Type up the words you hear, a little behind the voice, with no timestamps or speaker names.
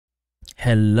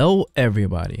Hello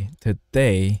everybody,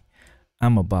 today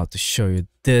I'm about to show you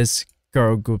this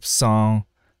girl group song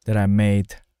that I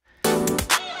made,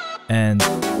 and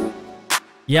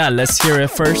yeah, let's hear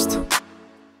it first.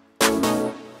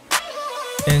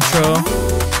 Intro.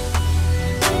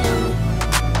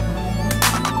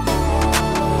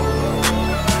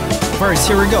 First,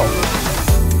 here we go.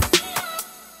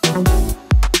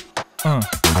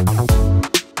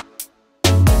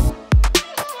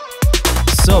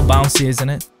 So bouncy, isn't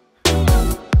it?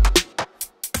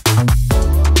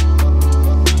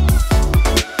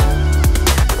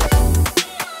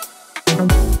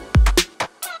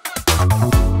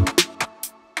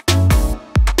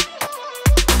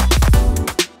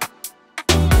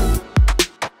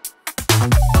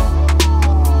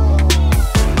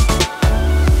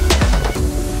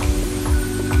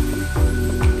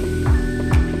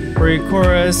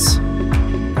 Pre-chorus.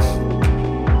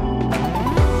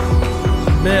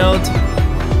 Build.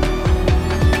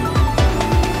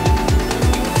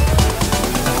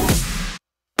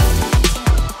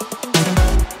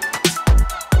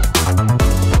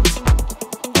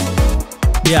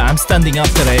 Yeah, I'm standing up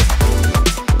today.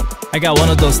 I got one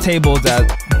of those tables that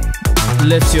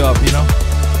lifts you up, you know?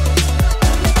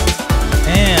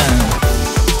 And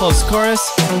post chorus.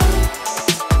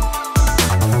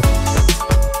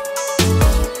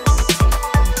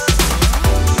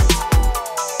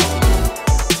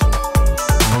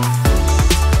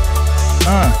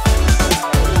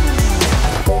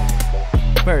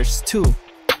 Verse 2. Woo.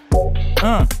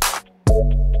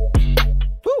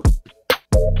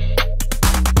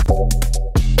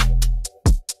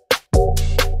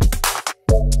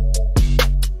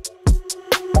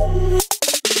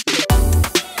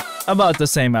 About the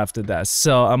same after that,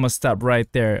 so I'm gonna stop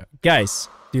right there. Guys,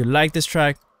 do you like this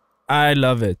track? I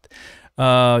love it.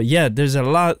 Yeah, there's a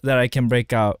lot that I can break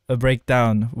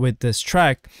down with this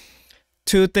track.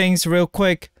 Two things real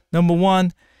quick. Number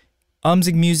one,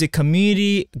 UMSIC music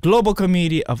community, global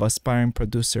community of aspiring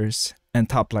producers and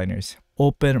top liners,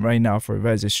 open right now for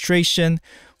registration.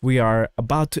 We are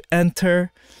about to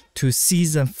enter to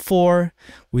season 4.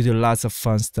 We do lots of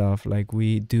fun stuff, like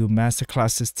we do master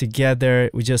classes together.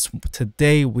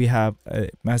 Today we have a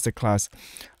master class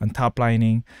on top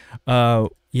lining.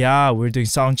 Yeah, we're doing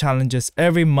song challenges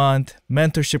every month,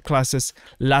 mentorship classes,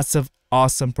 lots of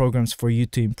awesome programs for you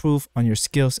to improve on your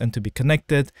skills and to be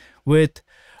connected with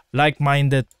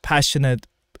like-minded, passionate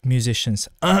musicians.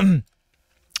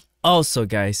 Also,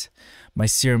 guys, my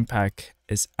Serum pack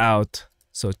is out,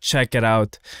 so check it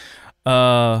out.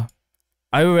 Are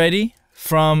you ready?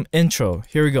 From intro,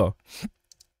 here we go.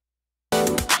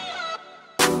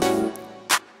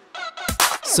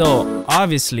 So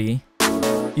obviously,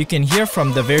 you can hear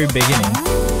from the very beginning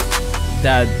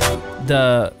that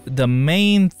the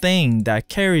main thing that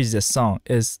carries the song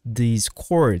is these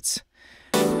chords.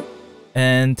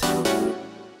 And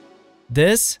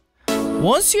this,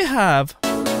 once you have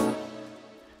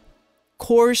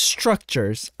chord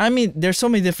structures, I mean, there's so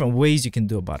many different ways you can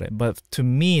do about it, but to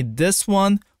me, this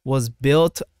one was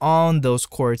built on those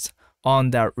chords,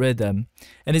 on that rhythm,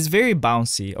 and it's very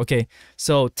bouncy. Okay,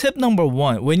 so tip number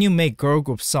 1, when you make girl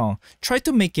group song, try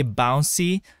to make it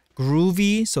bouncy,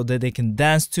 groovy, so that they can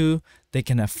dance to, they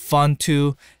can have fun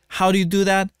to. How do you do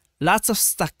that? Lots of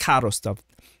staccato stuff.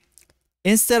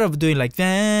 Instead of doing like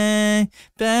bang,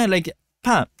 bang, like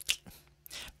pa,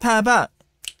 pa, pa,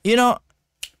 you know,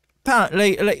 pa,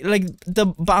 like the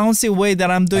bouncy way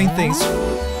that I'm doing things.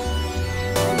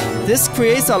 This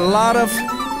creates a lot of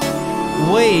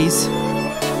ways.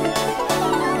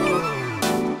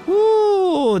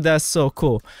 Ooh, that's so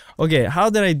cool. Okay, how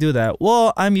did I do that?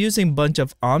 Well, I'm using a bunch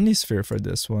of Omnisphere for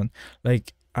this one.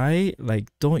 Like I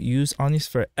don't use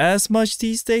Omnisphere as much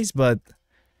these days, but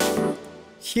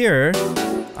here,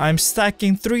 I'm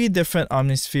stacking 3 different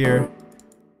Omnisphere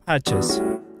patches.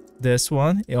 This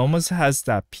one, it almost has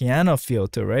that piano feel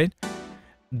to it, right?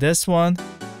 This one,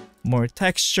 more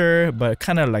texture, but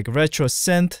kind of like retro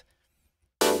synth.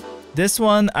 This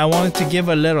one, I wanted to give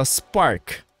a little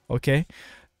spark, okay?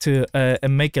 To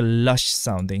and make it lush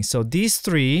sounding. So these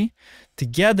 3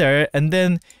 together, and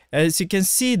then as you can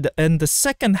see in the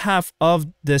second half of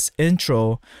this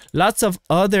intro, lots of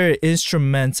other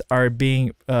instruments are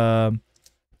being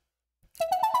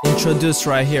introduced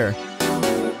right here.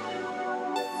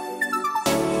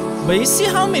 But you see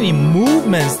how many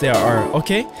movements there are,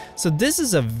 okay? So this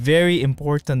is a very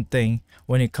important thing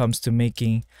when it comes to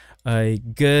making a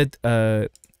good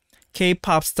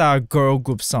K-pop style girl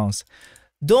group songs.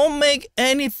 Don't make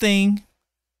anything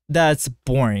that's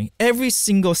boring. Every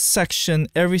single section,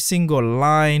 every single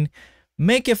line,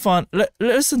 make it fun.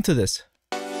 Listen to this.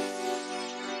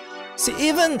 See,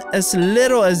 even as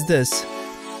little as this,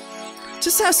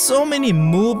 just has so many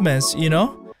movements, you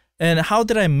know? And how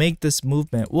did I make this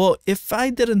movement? Well, if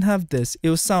I didn't have this, it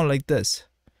would sound like this.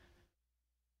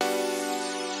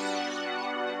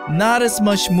 Not as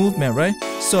much movement, right?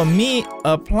 So me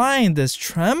applying this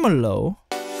tremolo,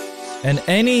 and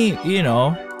any, you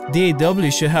know, DAW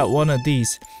should have one of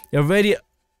these. It already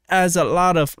has a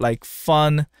lot of like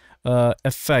fun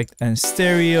effect and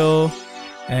stereo,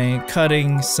 and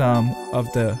cutting some of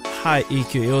the high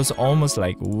EQ. It was almost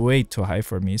like way too high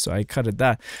for me, so I cut it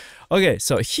that. Okay,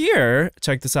 so here,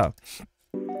 check this out.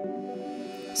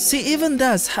 See, even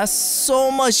that has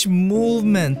so much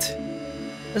movement.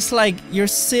 It's like you're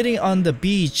sitting on the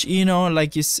beach, you know,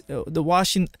 like you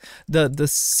the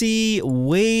sea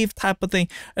wave type of thing.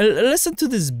 Listen to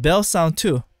this bell sound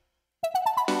too.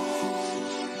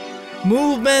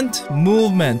 Movement,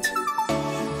 movement.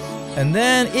 And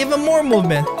then even more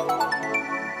movement.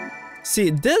 See,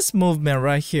 this movement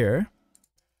right here,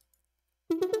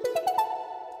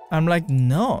 I'm like,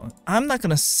 no, I'm not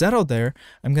gonna settle there.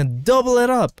 I'm gonna double it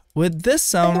up with this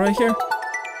sound right here.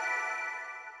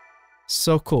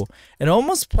 So cool. It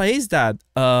almost plays that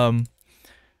what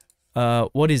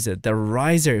is it? The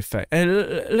riser effect.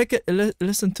 And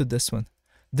listen to this one.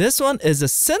 This one is a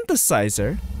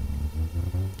synthesizer,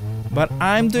 but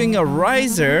I'm doing a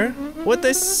riser with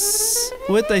a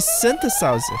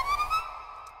synthesizer.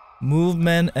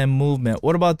 Movement and movement.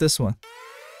 What about this one?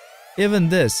 Even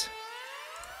this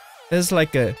is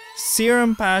like a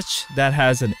Serum patch that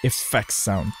has an effect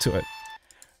sound to it.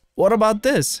 What about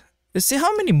this? You see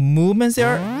how many movements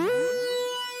there are?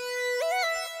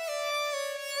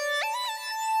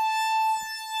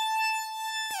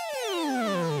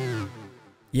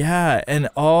 Yeah, and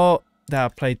all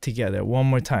that played together one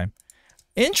more time.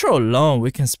 Intro alone, we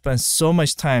can spend so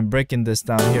much time breaking this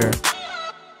down here.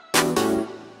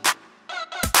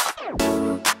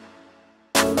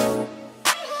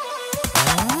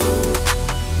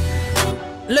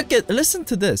 Listen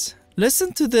to this.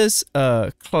 Listen to this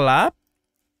clap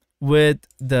with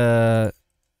the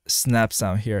snap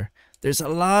sound here. There's a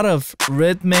lot of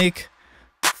rhythmic,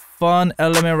 fun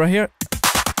element right here.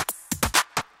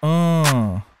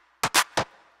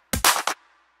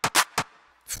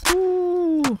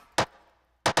 Woo.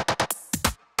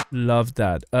 Love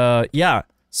that. Yeah.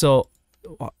 So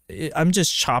I'm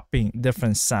just chopping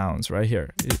different sounds right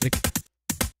here.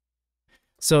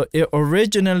 So it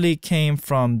originally came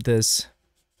from this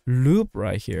loop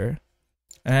right here.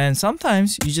 And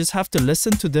sometimes you just have to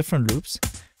listen to different loops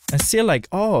and see like,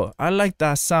 oh, I like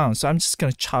that sound. So I'm just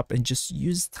going to chop and just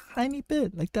use a tiny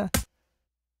bit like that.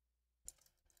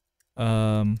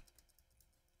 And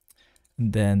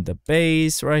then the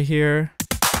bass right here.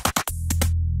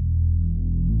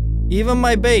 Even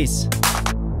my bass.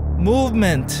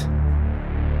 Movement.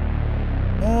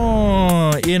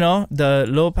 Oh, you know, the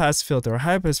low pass filter,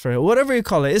 high pass filter, whatever you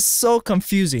call it. It's so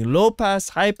confusing. Low pass,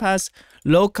 high pass,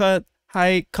 low cut,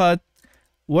 high cut,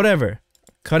 whatever.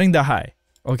 Cutting the high.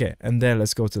 Okay, and then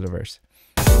let's go to the verse.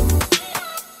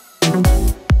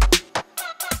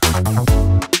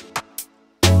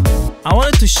 I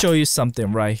wanted to show you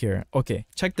something right here. Okay,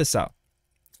 check this out.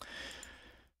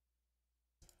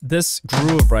 This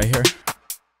groove right here.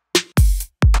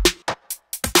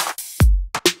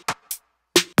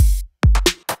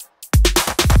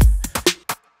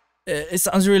 It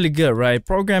sounds really good, right?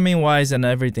 Programming wise and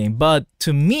everything. But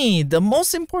to me, the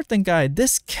most important guy,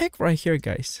 this kick right here,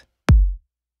 guys.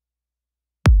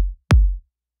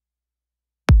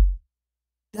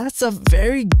 That's a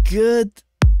very good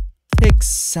kick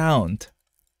sound.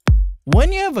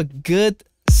 When you have a good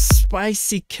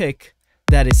spicy kick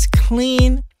that is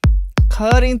clean,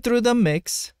 cutting through the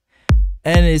mix,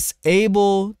 and is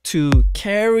able to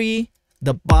carry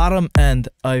the bottom end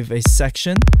of a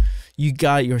section, you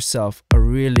got yourself a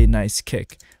really nice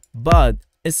kick. But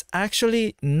it's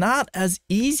actually not as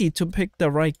easy to pick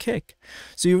the right kick.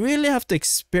 So you really have to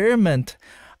experiment.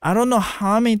 I don't know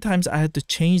how many times I had to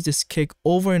change this kick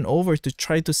over and over to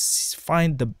try to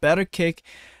find the better kick.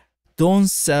 Don't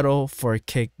settle for a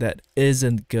kick that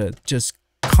isn't good. Just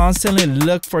constantly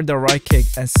look for the right kick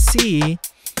and see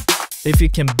if you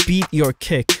can beat your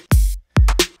kick.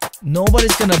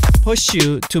 Nobody's gonna push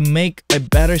you to make a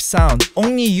better sound.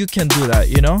 Only you can do that,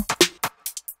 you know?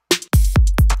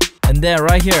 And then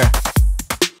right here,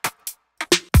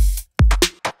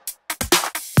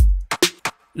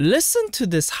 listen to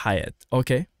this hi-hat,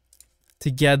 okay?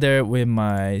 Together with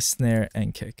my snare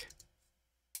and kick.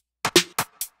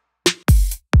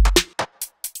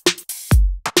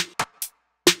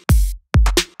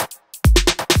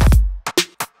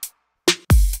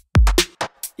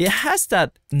 it has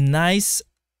that nice.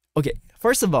 Okay,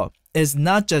 first of all, it's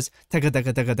not just taka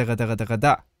taka taka taka taka taka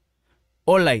da,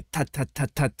 or like ta ta ta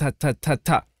ta ta ta ta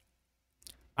ta.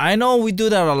 I know we do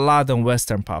that a lot in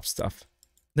Western pop stuff.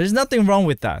 There's nothing wrong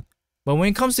with that. But when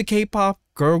it comes to K-pop,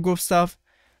 girl group stuff,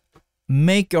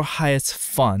 make your hi-hats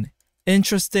fun,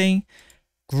 interesting,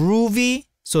 groovy,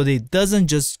 so they doesn't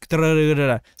just.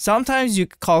 Sometimes you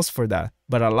calls for that,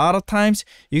 but a lot of times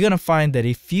you're gonna find that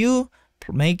if you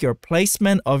make your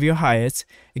placement of your hi-hats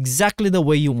exactly the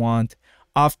way you want,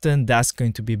 often that's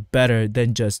going to be better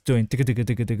than just doing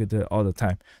all the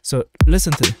time. So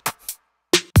listen to it.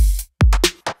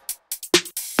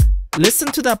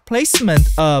 Listen to that placement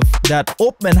of that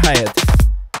open hi-hat.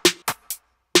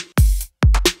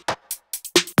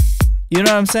 You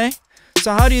know what I'm saying?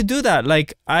 So how do you do that?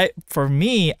 Like for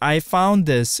me, I found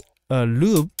this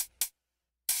loop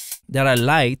that I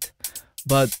liked,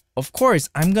 but of course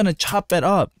I'm gonna chop it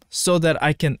up so that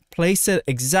I can place it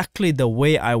exactly the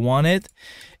way I want it,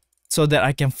 so that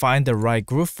I can find the right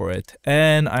groove for it.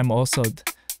 And I'm also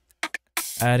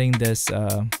adding this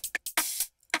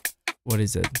what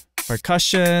is it?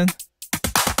 Percussion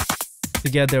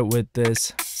together with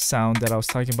this sound that I was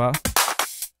talking about.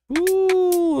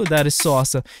 Ooh, that is so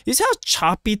awesome. You see how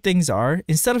choppy things are?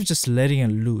 Instead of just letting it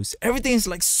loose, everything is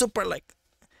like super like,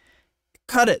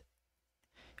 cut it,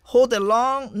 hold it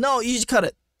long, no, you just cut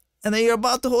it, and then you're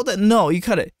about to hold it, no, you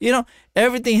cut it. You know,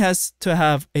 everything has to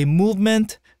have a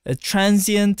movement, a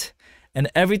transient, and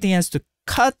everything has to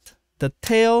cut the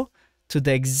tail to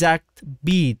the exact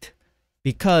beat,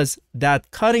 because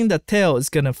that cutting the tail is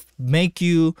gonna make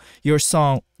your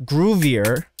song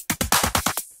groovier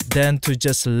than to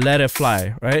just let it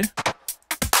fly, right?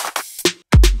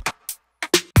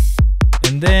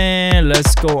 And then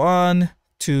let's go on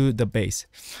to the bass.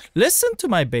 Listen to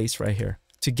my bass right here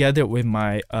together with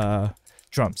my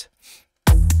drums.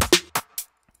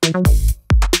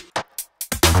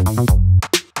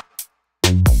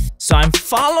 So I'm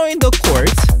following the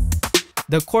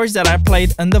chords that I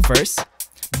played in the verse,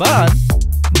 but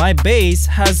my bass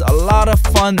has a lot of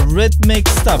fun rhythmic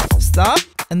stuff. Stop,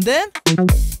 and then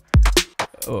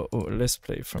let's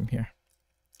play from here.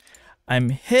 I'm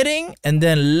hitting and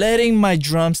then letting my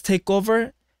drums take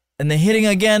over, and then hitting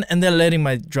again and then letting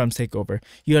my drums take over.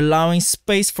 You're allowing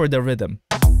space for the rhythm.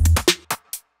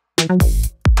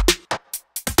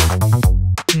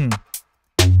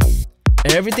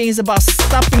 Everything is about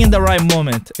stopping in the right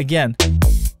moment. Again.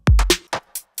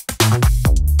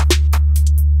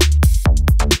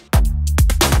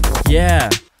 Yeah.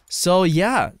 So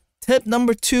yeah, tip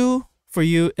number 2 for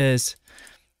you is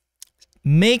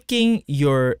making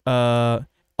your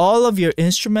all of your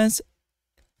instruments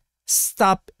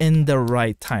stop in the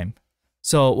right time.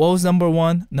 So what was number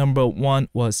 1? Number 1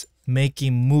 was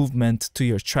making movement to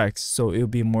your tracks, so it'll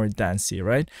be more dancey,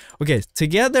 right? Okay,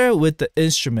 together with the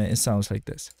instrument, it sounds like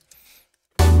this.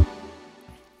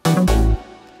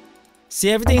 See,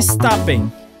 everything's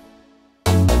stopping,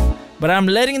 but I'm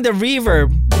letting the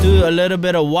reverb do a little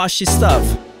bit of washy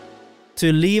stuff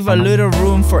to leave a little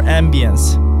room for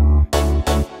ambience.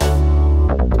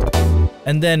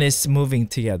 And then it's moving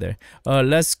together.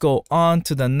 Let's go on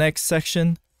to the next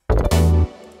section.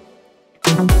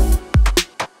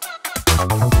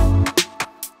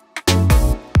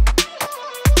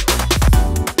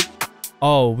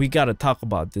 Oh, we gotta talk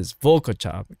about this vocal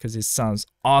chop because it sounds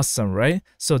awesome, right?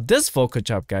 So this vocal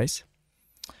chop, guys,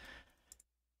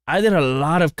 I did a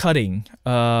lot of cutting,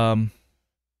 and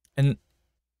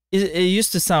it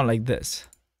used to sound like this.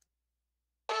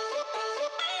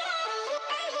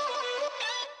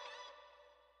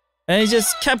 And it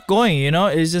just kept going, you know?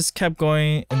 It just kept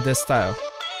going in this style.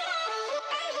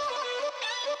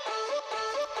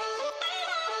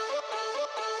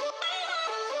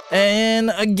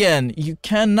 And again, you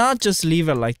cannot just leave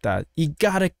it like that. You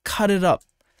gotta cut it up.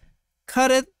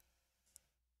 Cut it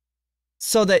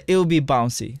so that it will be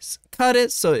bouncy. Cut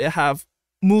it so it have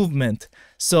movement.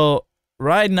 So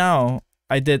right now,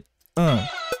 I did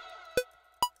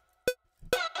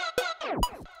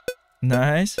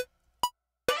Nice.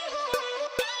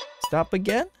 Stop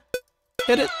again.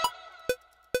 Hit it.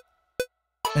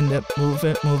 And then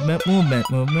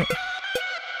movement.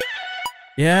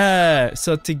 Yeah,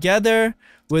 so together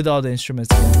with all the instruments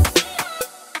again.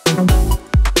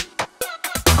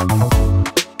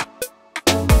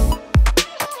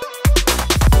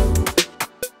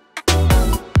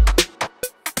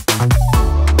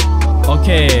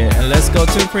 Okay, and let's go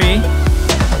to pre.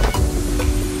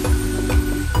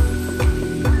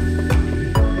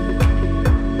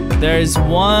 There's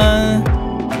one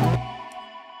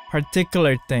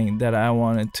particular thing that I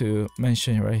wanted to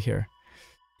mention right here.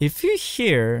 if you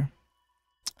hear,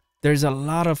 there's a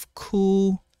lot of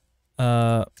cool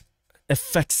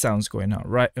effect sounds going on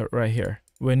right here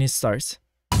when it starts.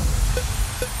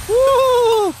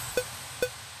 Woo!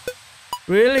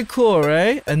 Really cool,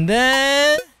 right? And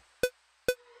then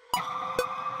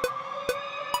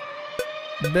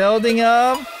building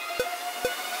up.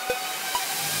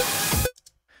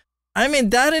 I mean,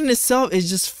 that in itself, it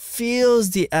just feels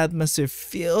the atmosphere,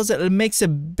 feels it. It makes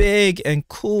it big and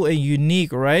cool and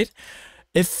unique, right?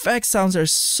 Effect sounds are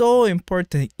so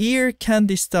important. Ear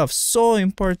candy stuff, so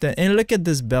important. And look at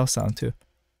this bell sound too.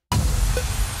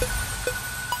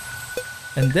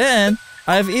 And then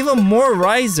I have even more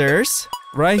risers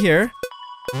right here.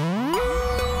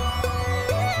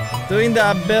 Doing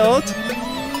that build.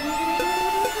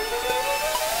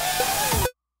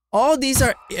 All these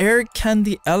are ear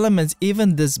candy elements.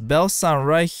 Even this bell sound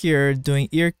right here doing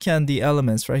ear candy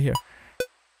elements right here.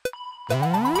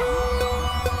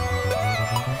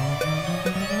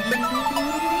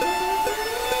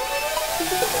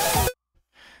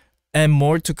 And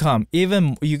more to come.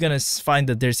 Even you're gonna find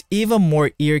that there's even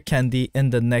more ear candy in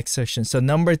the next section. So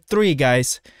number 3,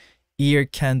 guys, ear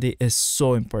candy is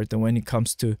so important when it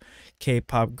comes to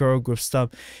K-pop girl group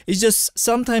stuff. It's just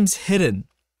sometimes hidden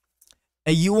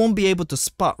and you won't be able to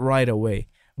spot right away.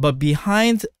 But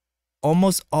behind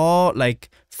almost all like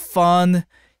fun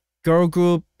girl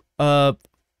group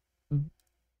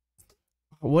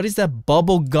what is that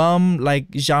bubble gum like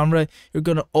genre, you're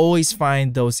gonna always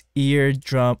find those ear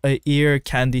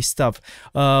candy stuff.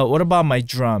 What about my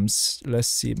drums? Let's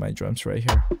see my drums right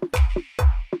here.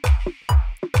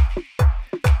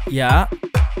 Yeah,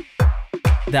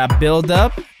 that build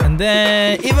up and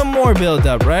then even more build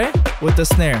up, right, with the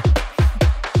snare.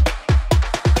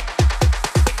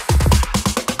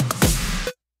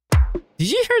 Did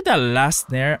you hear that last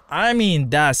snare? I mean,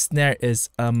 that snare is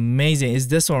amazing. It's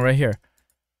this one right here.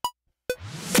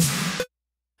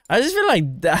 I just feel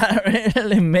like that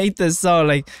really made this song.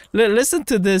 Like, listen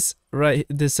to this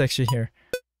this section here.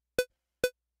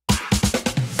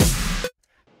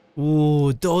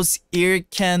 Ooh, those ear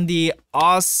candy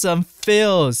awesome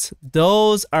fills.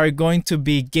 Those are going to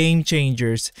be game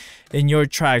changers in your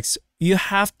tracks. You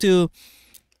have to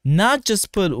not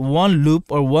just put one loop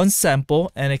or one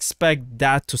sample and expect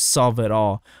that to solve it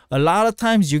all. A lot of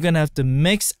times you're gonna have to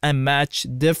mix and match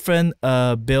different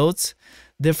builds,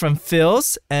 different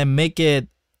fills, and make it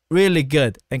really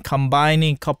good. And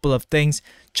combining a couple of things,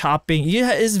 chopping,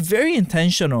 it's very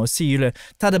intentional. See, you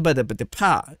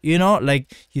know,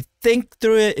 like you think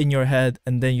through it in your head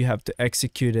and then you have to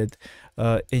execute it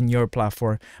in your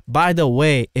platform. By the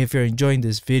way, if you're enjoying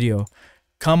this video,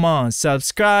 come on,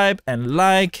 subscribe and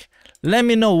like. Let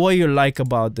me know what you like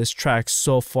about this track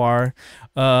so far,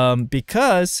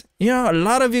 because you know a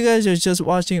lot of you guys are just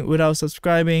watching without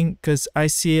subscribing because I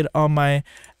see it on my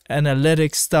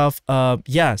analytics stuff.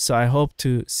 Yeah, so I hope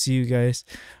to see you guys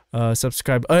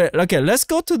subscribe. Okay, let's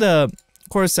go to the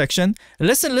chorus section.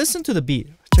 Listen to the beat.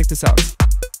 Check this out.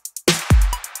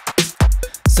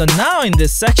 So now in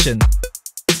this section,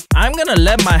 I'm gonna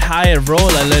let my hi roll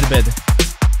a little bit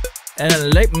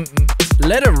and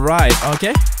let it ride.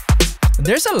 Okay.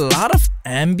 There's a lot of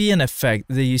ambient effect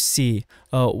that you see.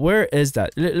 Where is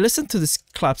that? Listen to this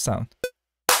clap sound.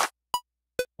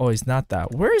 Oh, it's not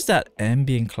that. Where is that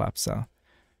ambient clap sound?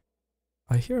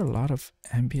 I hear a lot of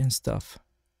ambient stuff.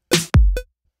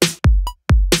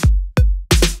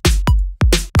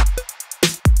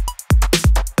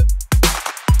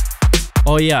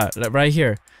 Oh yeah, right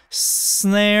here.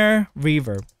 Snare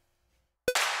reverb.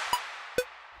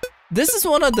 This is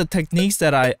one of the techniques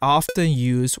that I often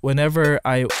use whenever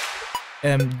I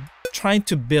am trying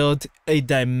to build a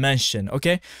dimension,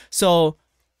 okay? So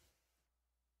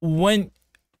when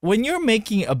you're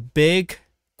making a big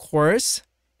chorus,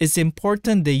 it's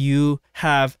important that you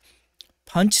have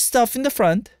punch stuff in the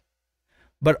front,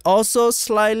 but also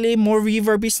slightly more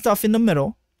reverby stuff in the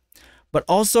middle, but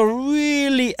also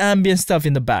really ambient stuff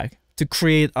in the back to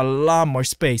create a lot more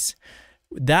space.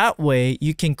 That way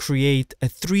you can create a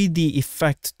 3D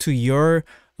effect to your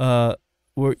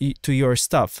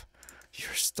stuff.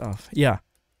 Yeah.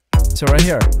 So right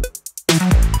here.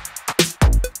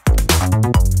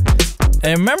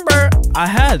 And remember, I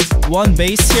had one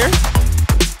bass here.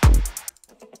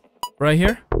 Right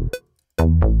here.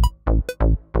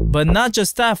 But not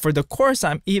just that, for the chorus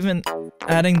I'm even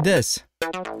adding this.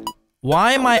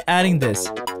 Why am I adding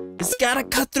this? It's gotta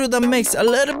cut through the mix a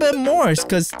little bit more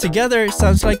because together it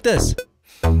sounds like this.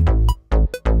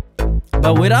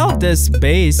 But without this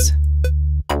bass,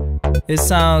 it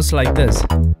sounds like this.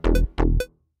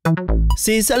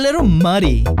 See, it's a little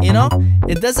muddy, you know?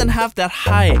 It doesn't have that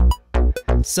high.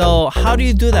 So how do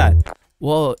you do that?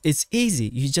 Well, it's easy.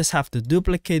 You just have to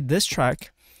duplicate this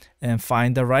track and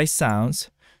find the right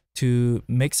sounds to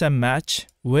mix and match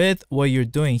with what you're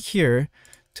doing here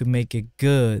to make it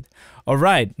good. All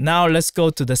right, now let's go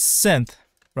to the synth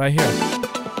right here.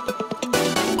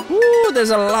 Woo, there's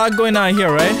a lot going on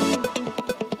here, right?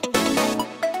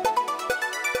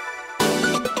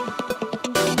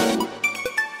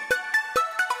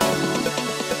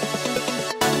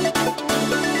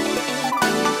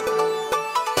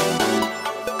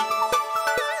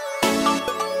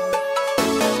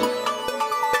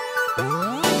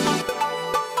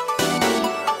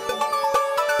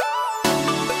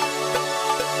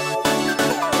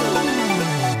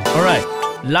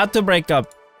 Lot to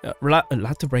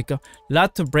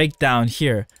break down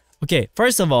here. Okay,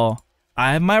 first of all,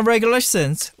 I have my regular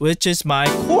synths, which is my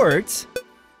chords.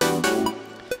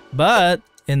 But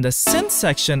in the synth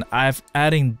section, I've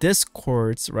adding this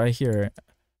chords right here.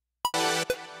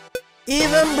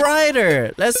 Even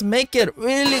brighter. Let's make it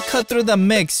really cut through the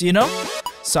mix, you know?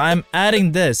 So I'm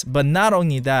adding this, but not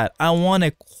only that, I want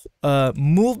a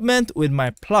movement with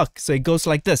my pluck. So it goes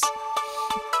like this.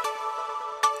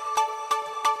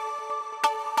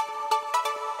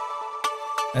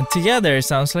 And together it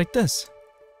sounds like this.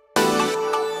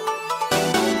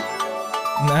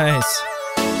 Nice.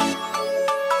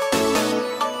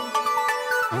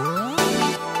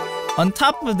 On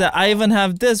top of that, I even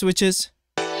have this, which is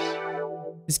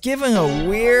it's giving a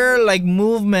weird like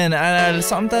movement, and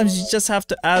sometimes you just have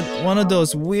to add one of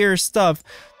those weird stuff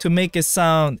to make it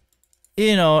sound,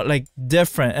 you know, like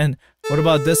different. And what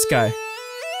about this guy?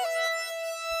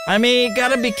 I mean, you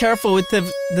gotta be careful with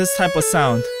this type of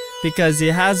sound, because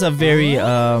it has a very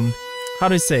how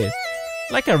do you say it,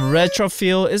 like a retro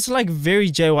feel. It's like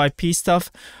very JYP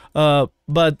stuff,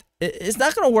 but it's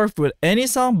not gonna work with any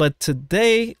song. But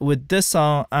today with this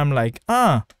song, I'm like,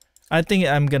 I think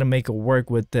I'm gonna make it work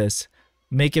with this,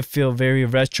 make it feel very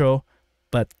retro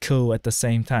but cool at the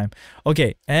same time.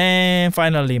 Okay, and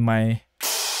finally my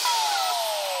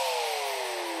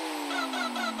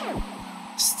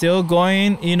still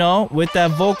going, you know, with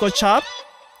that vocal chop,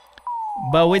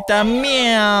 but with that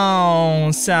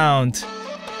meow sound.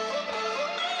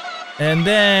 And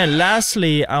then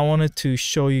lastly, I wanted to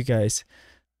show you guys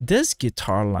this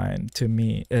guitar line. To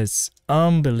me is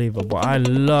unbelievable. I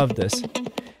love this.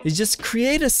 It just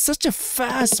created such a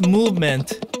fast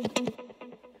movement.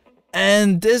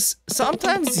 And this,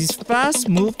 sometimes these fast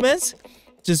movements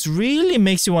just really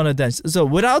makes you want to dance. So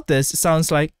without this, it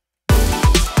sounds like,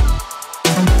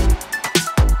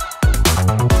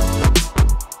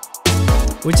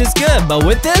 which is good, but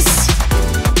with this,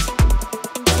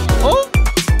 oh,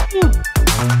 you know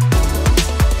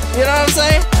what I'm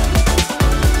saying?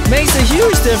 Makes a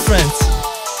huge difference.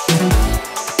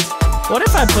 What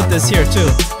if I put this here too?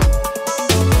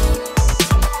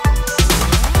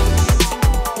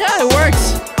 Yeah, it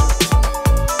works.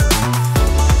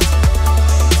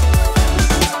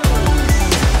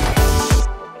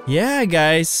 Yeah,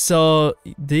 guys, so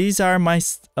these are my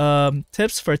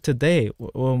tips for today.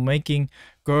 We're making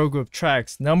girl group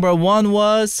tracks. Number 1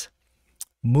 was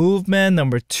movement.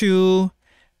 Number 2,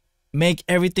 make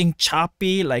everything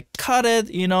choppy, like cut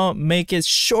it, you know, make it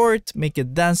short, make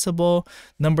it danceable.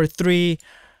 Number 3,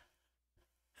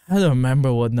 I don't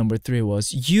remember what number 3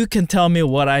 was. You can tell me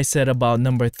what I said about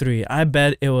number 3. I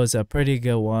bet it was a pretty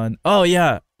good one. Oh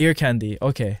yeah, ear candy.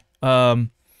 Okay.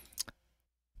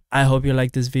 I hope you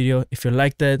liked this video. If you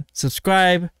liked it,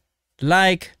 subscribe,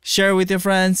 like, share with your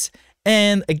friends.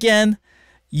 And again,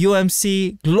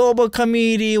 UMC Global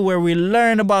Community, where we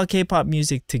learn about K-pop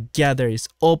music together, is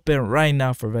open right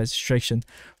now for registration.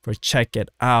 Check it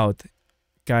out.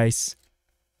 Guys,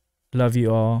 love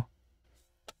you all.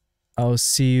 I'll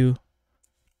see you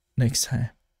next time.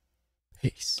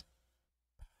 Peace.